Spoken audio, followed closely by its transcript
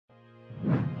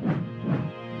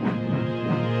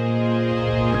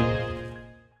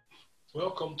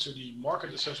welcome to the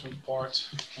market assessment part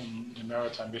on the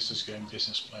Maritime Business Game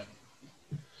Business Plan.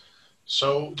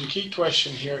 So the key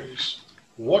question here is,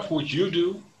 what would you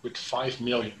do with 5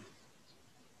 million?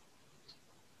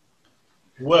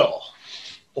 Well,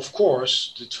 of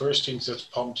course, the first things that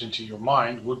pumped into your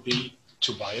mind would be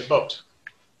to buy a boat.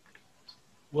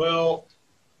 Well,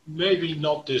 maybe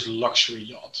not this luxury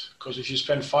yacht, because if you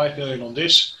spend 5 million on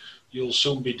this, you'll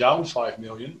soon be down 5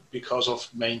 million because of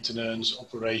maintenance,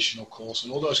 operational costs,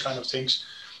 and all those kind of things,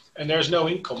 and there's no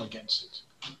income against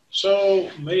it.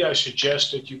 So may I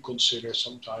suggest that you consider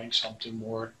something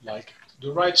more like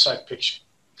the right side picture.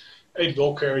 A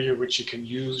bulk carrier which you can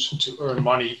use to earn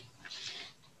money.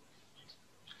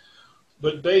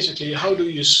 But basically, how do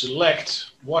you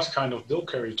select what kind of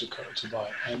bulk carrier to buy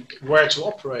and where to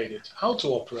operate it, how to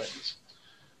operate it?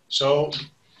 So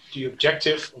the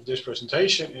objective of this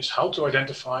presentation is how to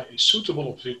identify a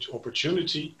suitable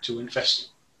opportunity to invest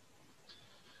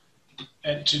in.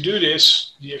 And to do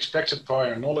this, the expected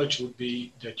prior knowledge would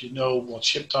be that you know what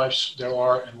ship types there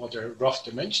are and what their rough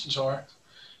dimensions are,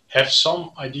 have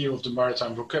some idea of the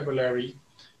maritime vocabulary,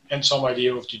 and some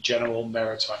idea of the general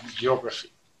maritime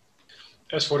geography.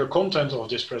 As for the content of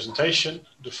this presentation,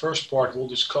 the first part will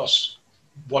discuss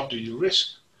what do you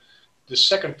risk. The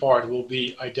second part will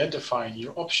be identifying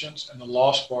your options, and the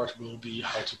last part will be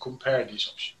how to compare these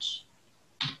options.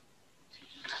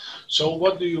 So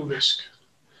what do you risk?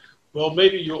 Well,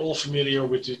 maybe you're all familiar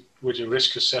with the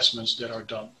risk assessments that are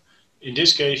done. In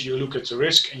this case, you look at the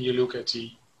risk and you look at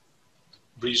the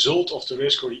result of the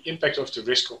risk or the impact of the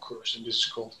risk occurs, and this is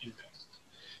called impact.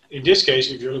 In this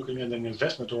case, if you're looking at an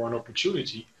investment or an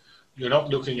opportunity, you're not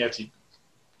looking at the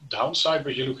downside,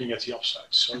 but you're looking at the upside.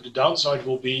 So the downside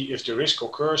will be if the risk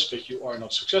occurs that you are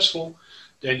not successful,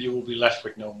 then you will be left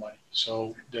with no money.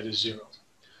 So that is zero.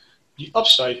 The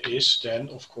upside is then,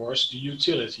 of course, the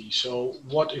utility. So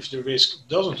what if the risk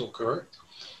doesn't occur,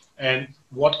 and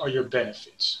what are your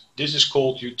benefits? This is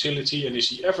called utility and is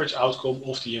the average outcome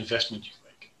of the investment you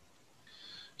make.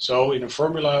 So in a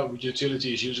formula,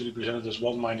 utility is usually presented as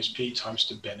 1 minus P times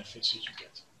the benefits that you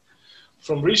get.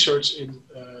 From research in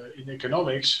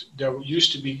economics, there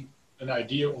used to be an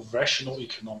idea of rational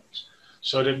economics.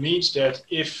 So that means that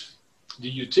if the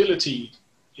utility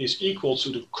is equal to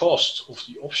the cost of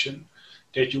the option,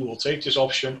 that you will take this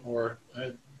option, or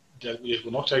that you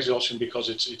will not take the option because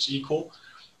it's equal.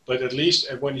 But at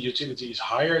least when the utility is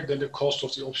higher than the cost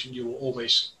of the option, you will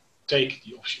always take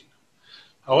the option.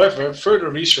 However, further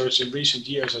research in recent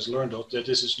years has learned that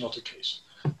this is not the case.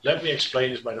 Let me explain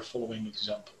this by the following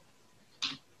example.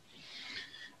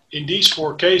 In these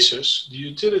 4 cases, the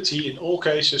utility in all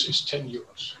cases is 10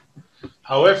 euros.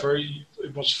 However,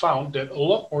 it was found that a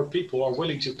lot more people are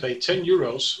willing to pay 10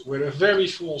 euros with a very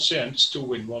small chance to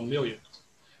win 1 million.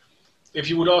 If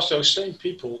you would ask those same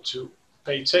people to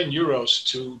pay 10 euros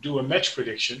to do a match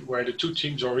prediction where the 2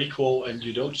 teams are equal and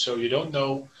you don't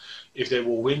know if they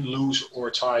will win, lose, or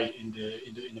tie in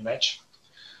the match,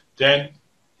 then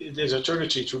there's a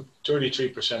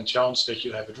 33% chance that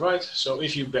you have it right. So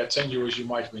if you bet 10 euros, you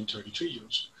might win 30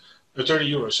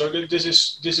 euros. So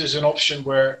this is an option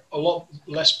where a lot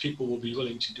less people will be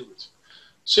willing to do it.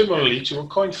 Similarly to a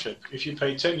coin flip, if you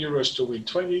pay 10 euros to win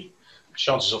 20,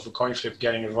 chances of a coin flip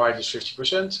getting it right is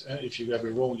 50%. If you have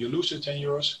it wrong, you lose the 10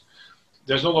 euros.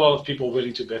 There's not a lot of people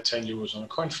willing to bet 10 euros on a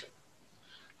coin flip.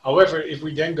 However, if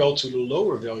we then go to the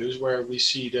lower values where we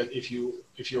see that if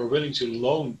you're willing to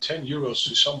loan 10 euros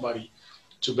to somebody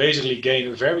to basically gain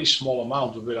a very small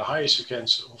amount with the highest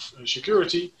chance of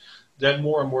security, then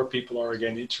more and more people are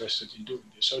again interested in doing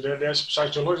this. So there's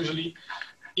psychologically,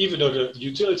 even though the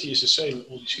utility is the same in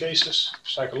all these cases,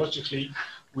 psychologically,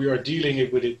 we are dealing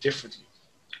with it differently.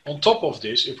 On top of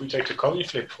this, if we take the coin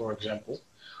flip, for example,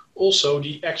 also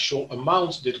the actual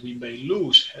amount that we may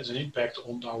lose has an impact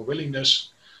on our willingness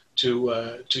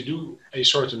to do a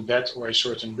certain bet or a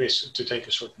certain risk, to take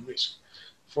a certain risk.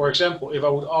 For example, if I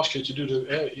would ask you to do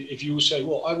if you say,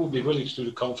 well, I would be willing to do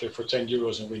the coin flip for 10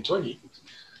 euros and win 20,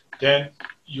 then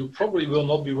you probably will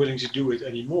not be willing to do it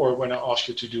anymore when I ask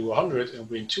you to do 100 and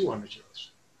win 200 euros.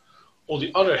 On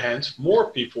the other hand, more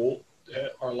people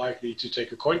are likely to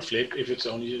take a coin flip if it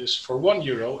only is for 1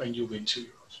 euro and you win 2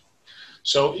 euros.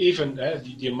 So even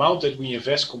the amount that we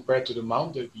invest compared to the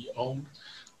amount that we own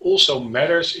also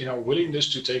matters in our willingness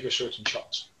to take a certain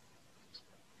chance.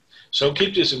 So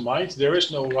keep this in mind. There is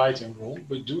no right and wrong,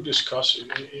 but do discuss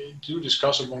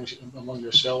among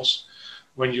yourselves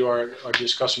when you are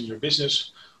discussing your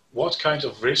business what kind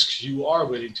of risks you are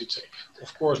willing to take.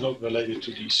 Of course, not related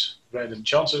to these random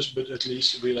chances, but at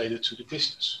least related to the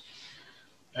business.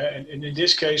 And in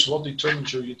this case, what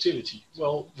determines your utility?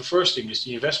 Well, the first thing is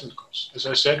the investment cost. As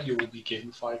I said, you will be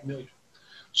given 5 million.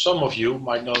 Some of you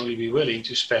might not only be willing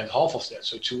to spend half of that,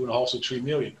 so 2.5 to 3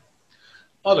 million.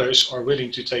 Others are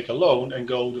willing to take a loan and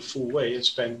go the full way and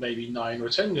spend maybe 9 or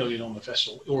 10 million on the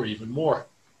vessel, or even more.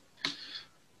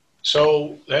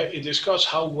 So it discusses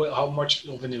how much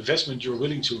of an investment you're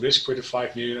willing to risk for the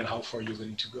 5 million and how far you're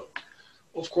willing to go.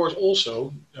 Of course,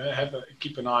 also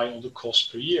keep an eye on the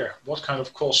cost per year. What kind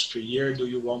of cost per year do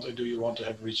you want, and do you want to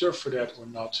have a reserve for that or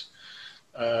not?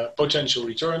 Potential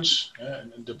returns,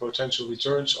 and the potential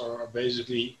returns are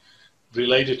basically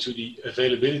related to the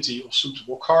availability of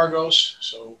suitable cargoes.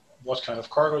 So what kind of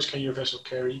cargoes can your vessel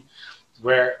carry?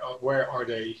 Where are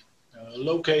they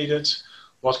located?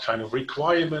 What kind of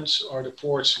requirements are the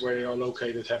ports where they are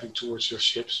located having towards your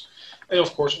ships? And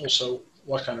of course also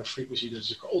what kind of frequency does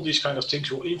it? All these kind of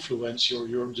things will influence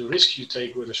the risk you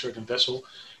take with a certain vessel,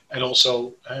 and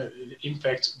also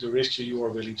impact the risk you are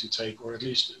willing to take, or at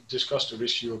least discuss the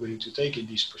risk you are willing to take in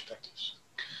these perspectives.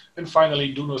 And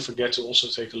finally, do not forget to also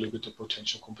take a look at the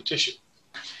potential competition.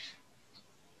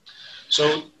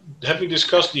 So having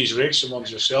discussed these risks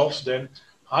amongst yourself, then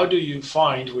how do you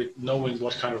find, with knowing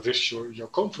what kind of risks you're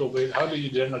comfortable with, how do you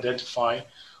then identify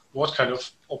what kind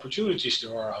of opportunities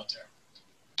there are out there?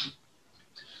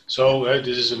 So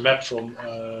this is a map from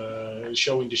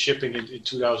showing the shipping in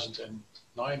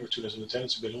 2009 or 2010.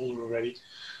 It's a bit older already,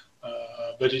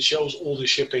 but it shows all the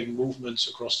shipping movements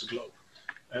across the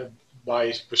globe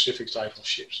by specific type of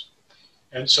ships.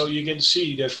 And so you can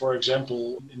see that, for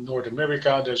example, in North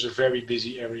America, there's a very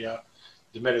busy area.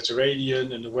 The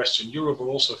Mediterranean and the Western Europe are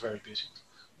also very busy.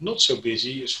 Not so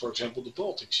busy is, for example, the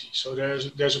Baltic Sea. So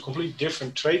there's a completely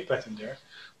different trade pattern there.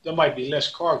 There might be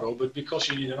less cargo, but because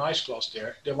you need an ice class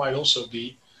there might also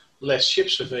be less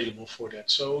ships available for that.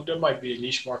 So there might be a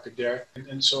niche market there.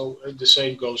 And so the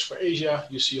same goes for Asia.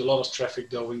 You see a lot of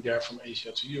traffic going there from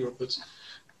Asia to Europe, but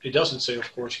it doesn't say,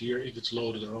 of course, here if it's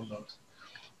loaded or unloaded.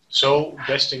 So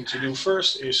best thing to do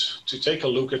first is to take a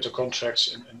look at the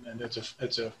contracts and at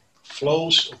the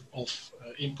flows of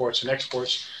imports and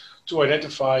exports to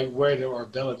identify where there are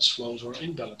balanced flows or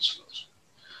imbalanced flows.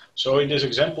 So in this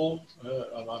example,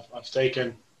 I've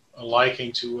taken a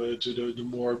liking to the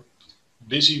more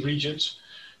busy regions,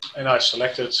 and I've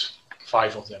selected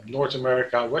 5 of them: North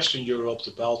America, Western Europe,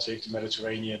 the Baltic, the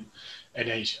Mediterranean, and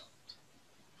Asia.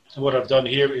 And what I've done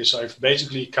here is I've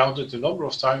basically counted the number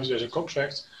of times there's a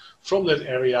contract from that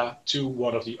area to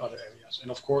one of the other areas. And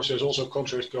of course, there's also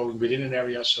contracts going within an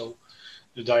area, so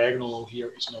the diagonal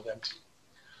here is not empty.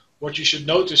 What you should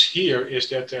notice here is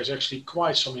that there's actually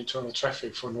quite some internal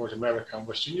traffic for North America and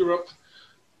Western Europe.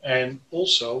 And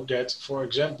also that, for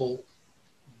example,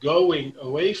 going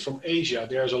away from Asia,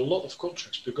 there's a lot of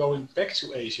contracts, but going back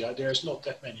to Asia, there's not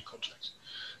that many contracts.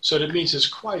 So that means there's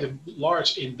quite a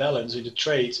large imbalance in the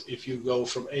trade if you go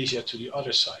from Asia to the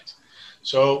other side.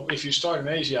 So if you start in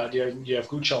Asia, you have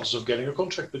good chances of getting a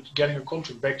contract, but getting a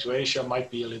contract back to Asia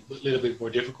might be a little bit more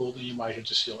difficult, and you might have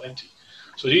to sail empty.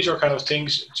 So these are kind of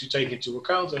things to take into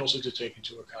account, and also to take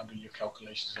into account in your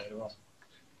calculations later on.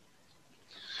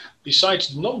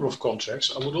 Besides the number of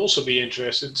contracts, I would also be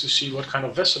interested to see what kind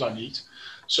of vessel I need.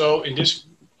 So in this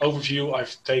overview,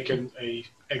 I've taken an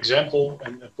example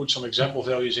and put some example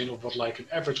values in of what like an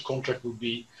average contract would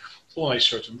be on a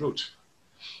certain route.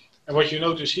 And what you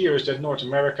notice here is that North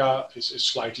America is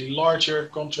slightly larger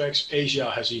contracts. Asia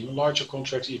has even larger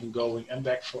contracts, even going and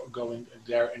back, going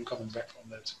there and coming back from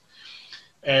that.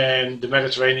 And the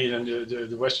Mediterranean and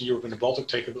the Western Europe and the Baltic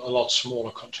take a lot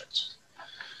smaller contracts.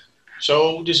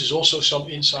 So this is also some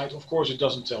insight. Of course, it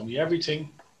doesn't tell me everything.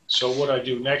 So what I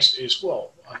do next is,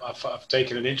 well, I've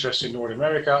taken an interest in North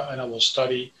America, and I will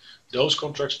study those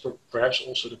contracts, but perhaps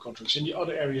also the contracts in the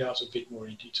other areas a bit more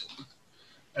in detail.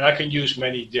 And I can use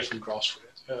many different graphs for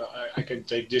it. I can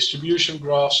take distribution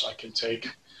graphs. I can take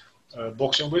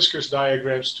box and whiskers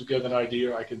diagrams to get an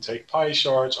idea. I can take pie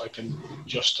charts. I can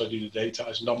just study the data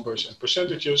as numbers and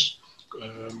percentages.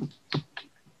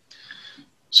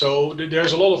 So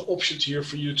there's a lot of options here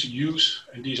for you to use,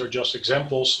 and these are just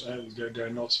examples. They're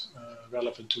not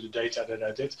relevant to the data that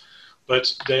I did,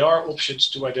 but they are options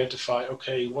to identify,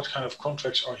 okay, what kind of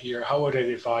contracts are here, how are they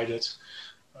divided,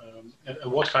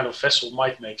 and what kind of vessel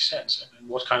might make sense, and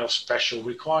what kind of special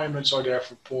requirements are there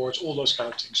for ports, all those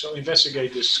kind of things. So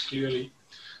investigate this clearly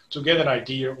to get an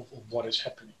idea of what is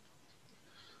happening.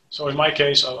 So in my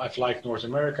case, I've liked North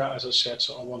America, as I said,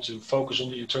 so I want to focus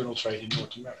on the internal trade in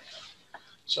North America.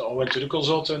 So I went to the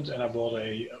consultant and I bought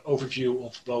an overview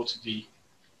of both the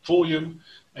volume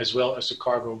as well as the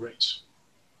cargo rates.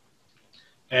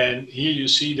 And here you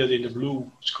see that in the blue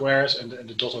squares and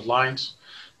the dotted lines,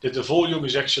 that the volume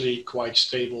is actually quite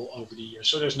stable over the year.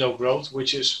 So there's no growth,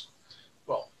 which is,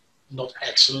 well, not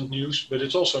excellent news, but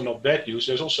it's also not bad news.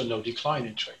 There's also no decline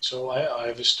in trade. So I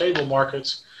have a stable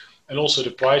market, and also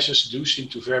the prices do seem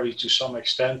to vary to some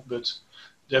extent, but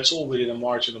that's all within a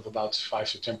margin of about 5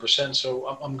 to 10%. So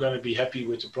I'm going to be happy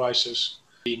with the prices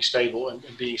being stable and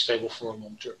being stable for a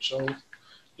long term. So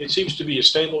it seems to be a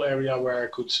stable area where I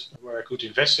could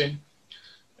invest in.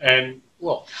 And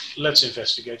well, let's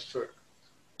investigate further.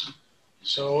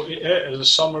 So as a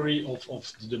summary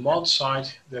of the demand side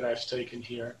that I've taken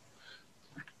here,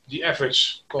 the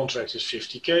average contract is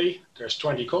 50K. There's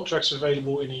 20 contracts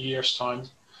available in a year's time.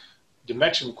 The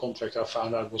maximum contract I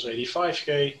found out was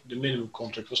 85K. The minimum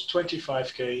contract was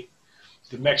 25K.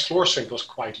 The max floor strength was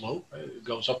quite low. It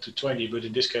goes up to 20, but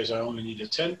in this case I only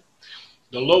needed 10.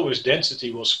 The lowest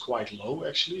density was quite low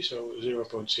actually, so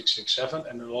 0.667,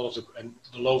 and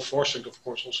the low floor strength of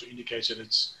course also indicates that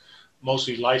it's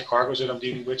mostly light cargoes that I'm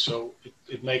dealing with. So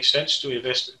it makes sense to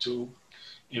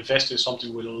invest in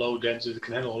something with a low density that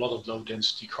can handle a lot of low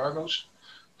density cargoes.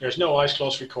 There's no ice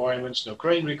class requirements, no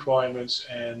crane requirements,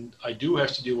 and I do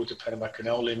have to deal with the Panama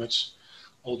Canal limits,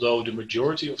 although the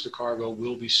majority of the cargo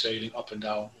will be sailing up and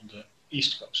down on the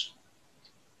east coast.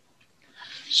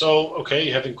 So, okay,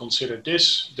 having considered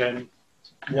this, then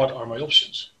what are my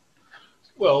options?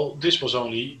 Well, this was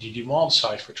only the demand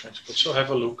side for transport. So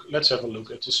let's have a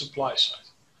look at the supply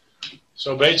side.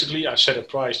 So basically, I've set a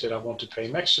price that I want to pay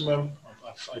maximum.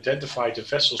 I've identified the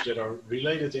vessels that are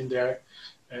related in there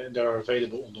and that are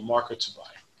available on the market to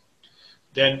buy.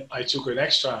 Then I took an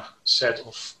extra set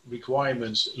of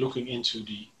requirements looking into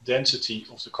the density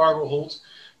of the cargo hold,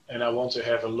 and I want to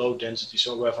have a low density.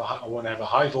 So I want to have a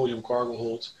high volume cargo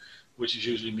hold, which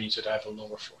usually means that I have a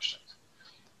lower floor strength.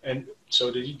 And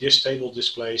so this table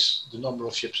displays the number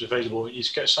of ships available in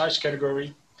each size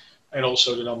category, and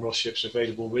also the number of ships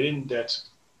available within that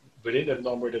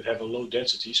number that have a low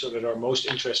density, so that are most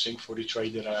interesting for the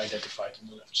trade that I identified on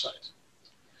the left side.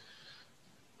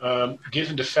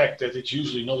 Given the fact that it's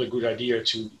usually not a good idea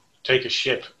to take a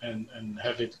ship and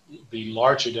have it be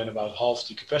larger than about half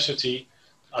the capacity,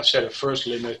 I've set a first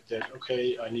limit that,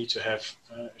 okay, I need to have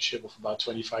a ship of about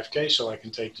 25K so I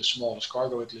can take the smallest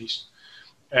cargo at least.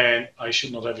 And I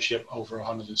should not have a ship over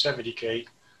 170K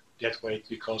that weight,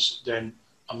 because then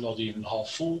I'm not even half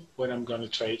full when I'm going to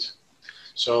trade.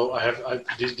 So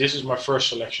this is my first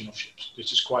selection of ships.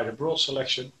 This is quite a broad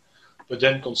selection, but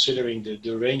then considering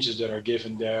the ranges that are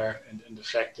given there and the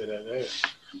fact that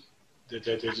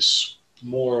it is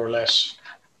more or less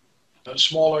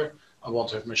smaller, I want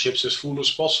to have my ships as full as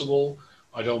possible.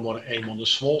 I don't want to aim on the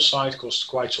small side, because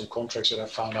quite some contracts that I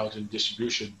found out in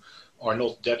distribution are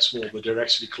not that small, but they're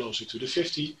actually closer to the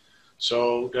 50.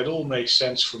 So that all makes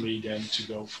sense for me then to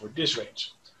go for this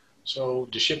range. So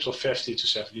the ships of 50 to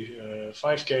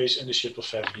 75Ks and the ship of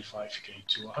 75K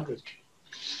to 100K.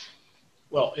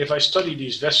 Well, if I study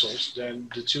these vessels, then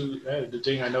the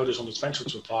thing I notice on the transfer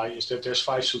supply is that there's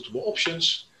 5 suitable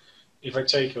options. If I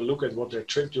take a look at what their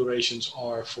trip durations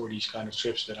are for these kind of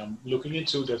trips that I'm looking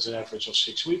into, that's an average of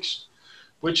 6 weeks,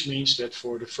 which means that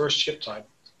for the first ship type,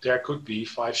 there could be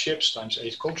 5 ships times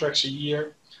 8 contracts a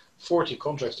year, 40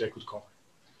 contracts they could cover.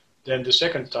 Then the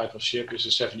second type of ship is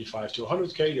a 75 to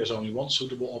 100K. There's only one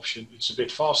suitable option. It's a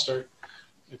bit faster.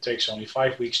 It takes only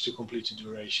 5 weeks to complete the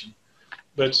duration.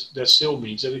 But that still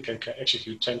means that it can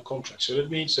execute 10 contracts. So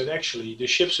that means that actually the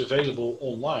ships available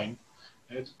online,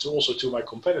 and also to my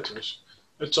competitors,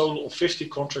 a total of 50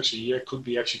 contracts a year could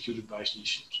be executed by these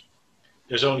ships.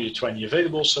 There's only 20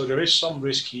 available, so there is some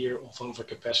risk here of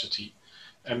overcapacity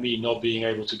and me not being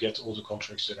able to get all the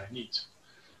contracts that I need.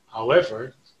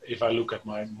 However, if I look at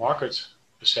my market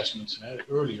assessment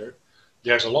earlier,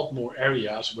 there's a lot more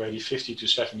areas where the 50 to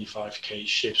 75K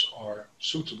ships are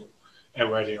suitable and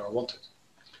where they are wanted.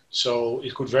 So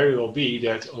it could very well be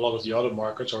that a lot of the other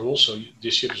markets are also,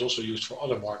 this ship is also used for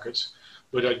other markets,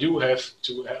 but I do have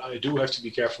to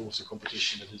be careful with the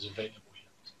competition that is available here.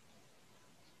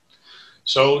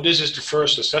 So this is the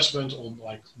first assessment on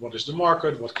like what is the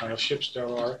market, what kind of ships there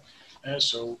are.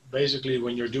 So basically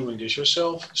when you're doing this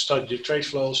yourself, study the trade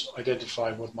flows,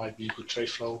 identify what might be a good trade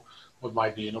flow, what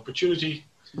might be an opportunity,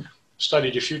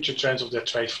 study the future trends of that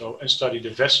trade flow, and study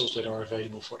the vessels that are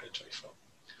available for that trade flow.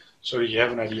 So that you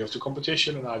have an idea of the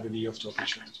competition and an idea of the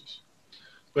opportunities.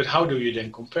 But how do you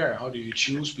then compare? How do you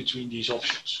choose between these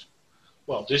options?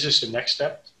 Well, this is the next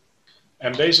step.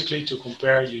 And basically to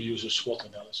compare, you use a SWOT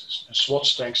analysis. And SWOT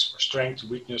stands for strength,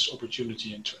 weakness,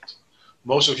 opportunity, and threat.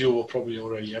 Most of you will probably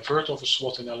already have heard of a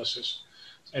SWOT analysis.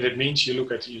 And it means you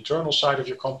look at the internal side of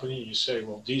your company and you say,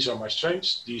 well, these are my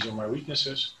strengths, these are my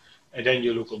weaknesses, And then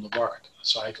you look on the market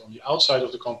side, on the outside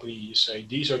of the company, you say,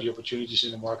 these are the opportunities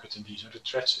in the market and these are the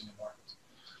threats in the market.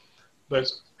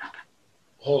 But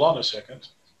hold on a second.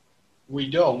 We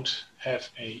don't have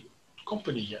a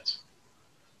company yet.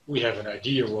 We have an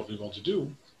idea what we want to do,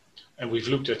 and we've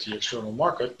looked at the external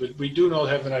market, but we do not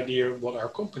have an idea what our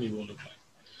company will look like.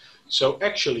 So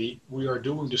actually, we are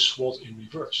doing the SWOT in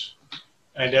reverse.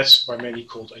 And that's by many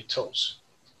called a TOS.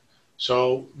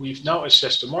 So we've now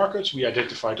assessed the markets, we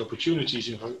identified opportunities,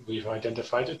 we've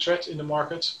identified a threat in the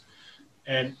market,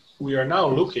 and we are now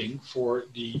looking for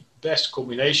the best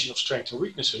combination of strengths and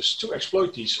weaknesses to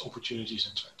exploit these opportunities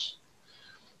and threats.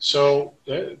 So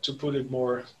to put it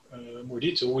more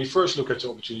detail, we first look at the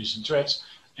opportunities and threats,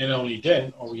 and only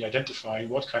then are we identifying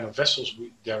what kind of vessels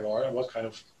there are and what kind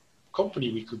of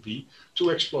company we could be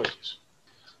to exploit this.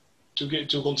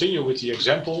 To continue with the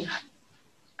example,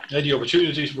 the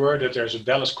opportunities were that there's a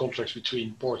balanced contract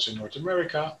between ports in North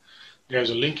America. There's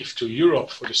a linkage to Europe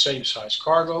for the same size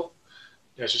cargo.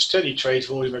 There's a steady trade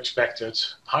volume expected.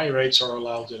 High rates are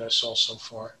allowed that I saw so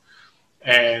far.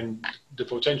 And the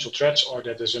potential threats are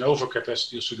that there's an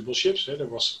overcapacity of suitable ships. There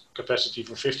was capacity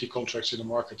for 50 contracts in the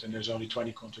market and there's only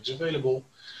 20 contracts available.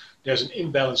 There's an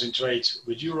imbalance in trade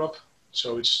with Europe.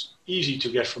 So it's easy to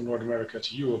get from North America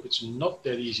to Europe. It's not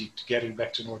that easy to get it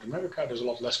back to North America. There's a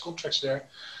lot less contracts there.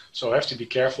 So I have to be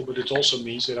careful, but it also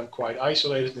means that I'm quite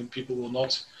isolated and people will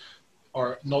not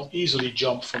easily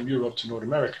jump from Europe to North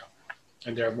America.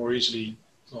 And they're more easily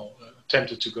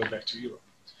tempted to go back to Europe.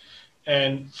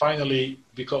 And finally,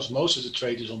 because most of the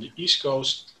trade is on the East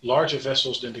Coast, larger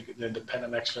vessels than the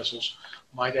Panamax vessels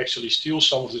might actually steal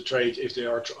some of the trade if they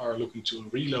are looking to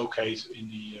relocate in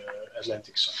the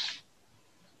Atlantic side.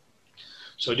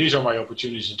 So these are my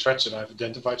opportunities and threats that I've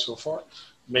identified so far.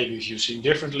 Maybe if you see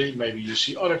differently, maybe you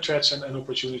see other threats and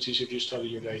opportunities if you study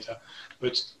your data,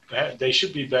 but they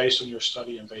should be based on your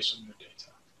study and based on your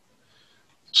data.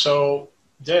 So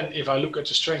then if I look at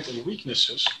the strengths and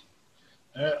weaknesses,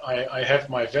 I have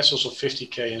my vessels of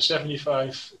 50K and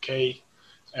 75K,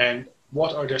 and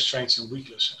what are their strengths and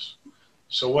weaknesses?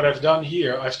 So what I've done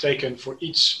here, I've taken for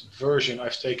each version,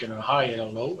 I've taken a high and a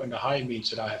low, and the high means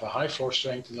that I have a high floor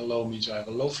strength, and the low means I have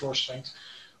a low floor strength,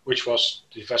 which was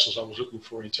the vessels I was looking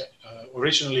for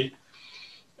originally.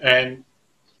 And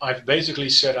I've basically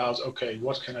set out, okay,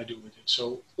 what can I do with it?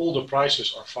 So all the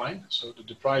prices are fine. So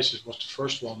the prices was the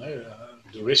first one,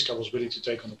 the risk I was willing to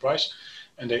take on the price,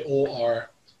 and they all are,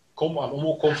 I'm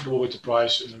more comfortable with the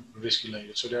price and risk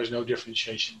related. So there's no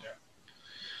differentiation there.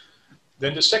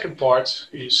 Then the second part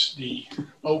is the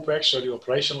OPEX, so the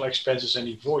operational expenses, and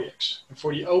the VOYEX. And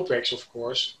for the OPEX, of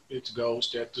course, it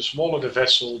goes that the smaller the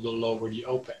vessel, the lower the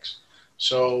OPEX.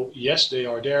 So yes, they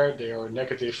are there, they are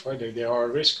negative, right? They are a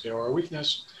risk, they are a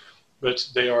weakness, but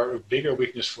they are a bigger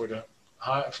weakness for the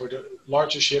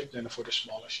larger ship than for the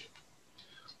smaller ship.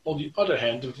 On the other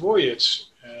hand, the voyage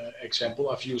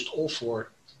example, I've used all four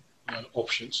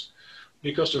options,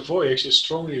 because the voyage is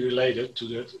strongly related to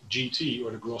the GT,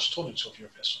 or the gross tonnage of your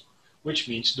vessel, which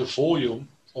means the volume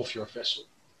of your vessel.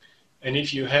 And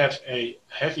if you have a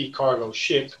heavy cargo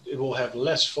ship, it will have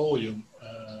less volume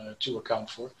to account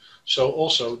for. So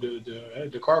also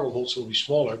the cargo holds will be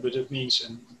smaller, but it means,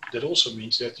 and that also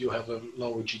means that you have a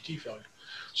lower GT value.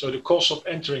 So the costs of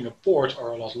entering a port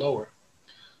are a lot lower.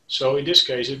 So in this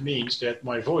case, it means that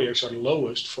my voyages are the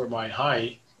lowest for my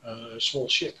high small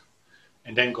ship.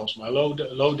 And then comes my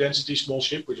low density small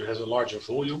ship, which has a larger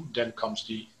volume. Then comes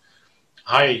the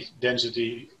high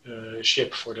density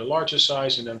ship for the larger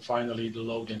size, and then finally the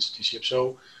low density ship.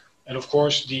 So, and of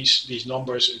course these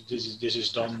numbers, this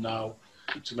is done now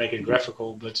to make it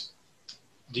graphical, but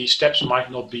these steps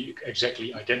might not be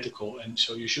exactly identical, and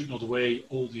so you should not weigh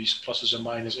all these pluses and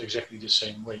minuses exactly the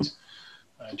same weight.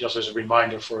 Just as a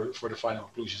reminder for the final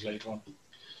conclusions later on.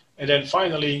 And then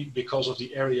finally, because of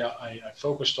the area I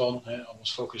focused on, I was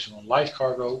focusing on light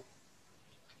cargo,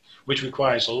 which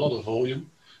requires a lot of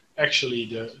volume. Actually,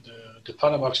 the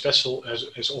Panamax vessel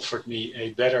has offered me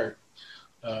a better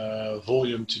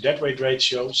volume to deadweight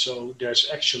ratio, so there's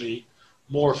actually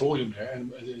more volume there,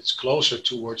 and it's closer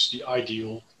towards the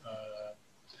ideal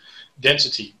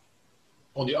density.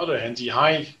 On the other hand, the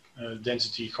high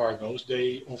density cargoes,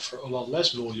 they offer a lot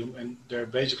less volume, and they're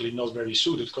basically not very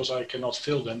suited because I cannot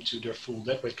fill them to their full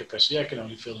deadweight capacity. I can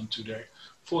only fill them to their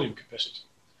volume capacity.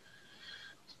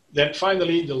 Then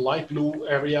finally, the light blue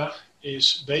area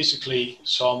is basically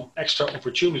some extra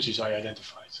opportunities I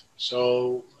identified.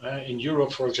 So in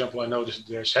Europe, for example, I noticed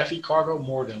that there's heavy cargo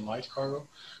more than light cargo.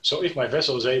 So if my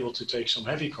vessel is able to take some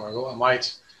heavy cargo, I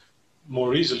might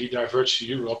more easily diverge to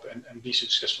Europe and be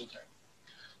successful there.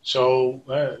 So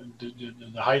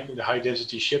the high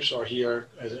density ships are here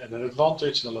at an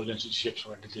advantage, and the low density ships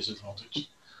are at a disadvantage.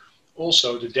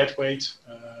 Also, the deadweight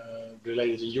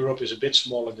related in Europe is a bit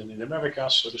smaller than in America,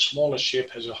 so the smallest ship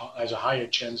has a higher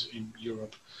chance in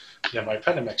Europe than my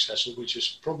Panamax vessel, which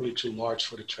is probably too large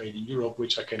for the trade in Europe,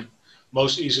 which I can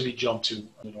most easily jump to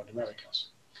the North Americas.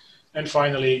 And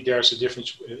finally, there's a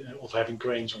difference of having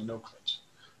cranes or no cranes.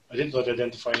 I did not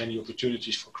identify any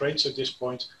opportunities for cranes at this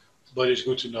point, but it's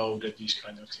good to know that these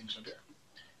kind of things are there.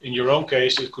 In your own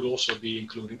case, it could also be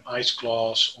including ice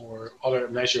class or other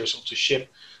measures of the ship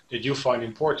that you find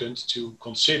important to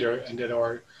consider and that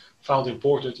are found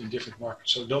important in different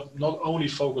markets. So not only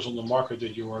focus on the market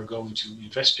that you are going to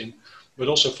invest in, but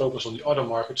also focus on the other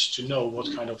markets to know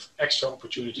what kind of extra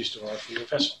opportunities there are for your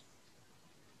vessel.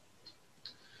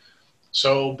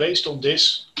 So based on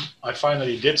this, I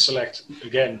finally did select,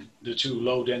 again, the two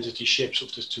low density ships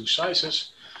of the two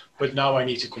sizes, but now I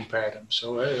need to compare them.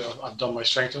 So I've done my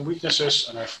strengths and weaknesses,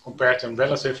 and I've compared them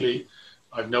relatively.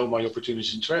 I know my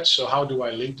opportunities and threats, so how do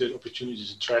I link the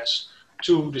opportunities and threats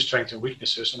to the strengths and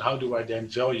weaknesses, and how do I then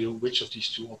value which of these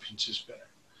two options is better?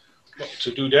 Well,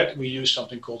 to do that, we use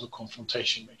something called the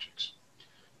confrontation matrix.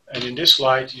 And in this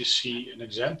slide, you see an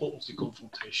example of the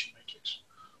confrontation matrix.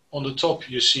 On the top,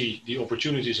 you see the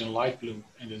opportunities in light blue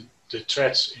and the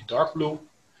threats in dark blue.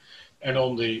 And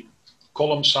on the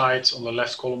column side, on the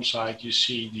left column side, you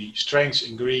see the strengths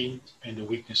in green and the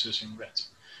weaknesses in red.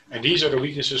 And these are the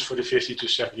weaknesses for the 50 to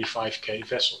 75K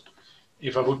vessel.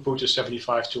 If I would put a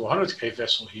 75 to 100K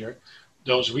vessel here,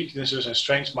 those weaknesses and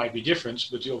strengths might be different,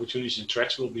 but the opportunities and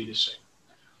threats will be the same.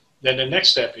 Then the next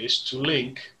step is to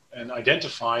link and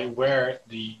identify where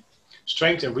the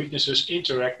strengths and weaknesses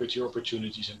interact with your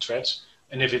opportunities and threats,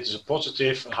 and if it is a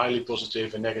positive, a highly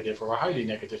positive, a negative, or a highly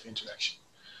negative interaction.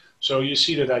 So you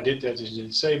see that I did that in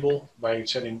the table by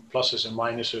setting pluses and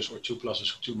minuses, or two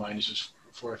pluses or two minuses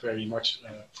for very much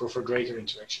for greater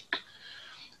interaction.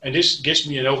 And this gives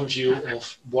me an overview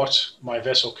of what my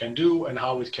vessel can do and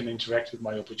how it can interact with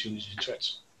my opportunities and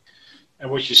threats.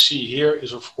 And what you see here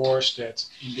is, of course, that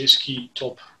in this key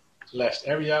top left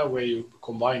area where you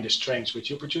combine the strengths with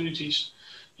the opportunities,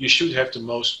 you should have the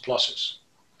most pluses.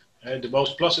 And the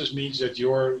most pluses means that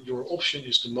your option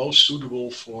is the most suitable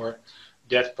for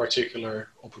that particular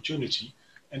opportunity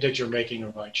and that you're making the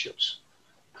right choice.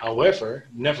 However,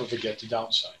 never forget the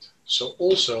downside. So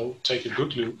also take a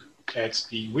good look at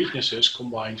the weaknesses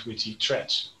combined with the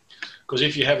threats. Because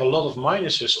if you have a lot of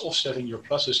minuses offsetting your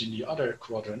pluses in the other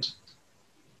quadrant,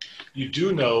 you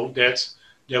do know that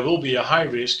there will be a high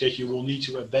risk that you will need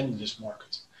to abandon this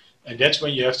market. And that's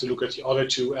when you have to look at the other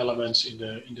two elements in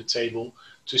the table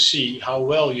to see how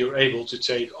well you're able to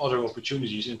take other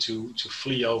opportunities and to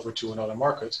flee over to another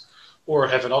market, or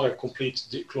have another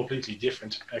completely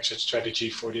different exit strategy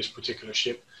for this particular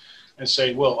ship and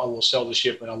say, well, I will sell the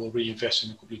ship and I will reinvest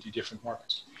in a completely different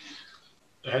market.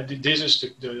 This is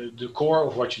the core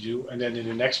of what you do. And then in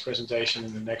the next presentation,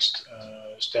 in the next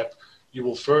step, you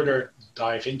will further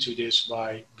dive into this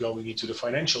by going into the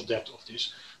financial depth of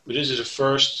this. But this is a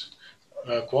first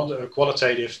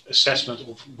qualitative assessment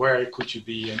of where could you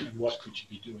be and what could you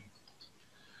be doing.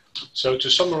 So to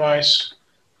summarize,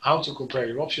 how to compare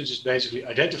your options is basically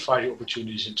identify the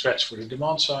opportunities and threats for the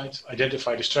demand side,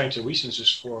 identify the strengths and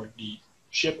weaknesses for the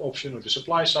ship option or the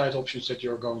supply side options that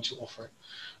you're going to offer,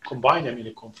 combine them in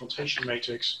a confrontation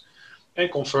matrix,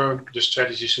 and confirm the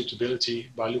strategy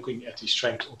suitability by looking at the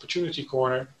strength opportunity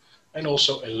corner, and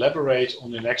also elaborate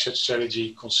on an exit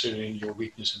strategy considering your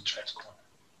weakness and threat corner.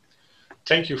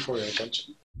 Thank you for your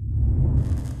attention.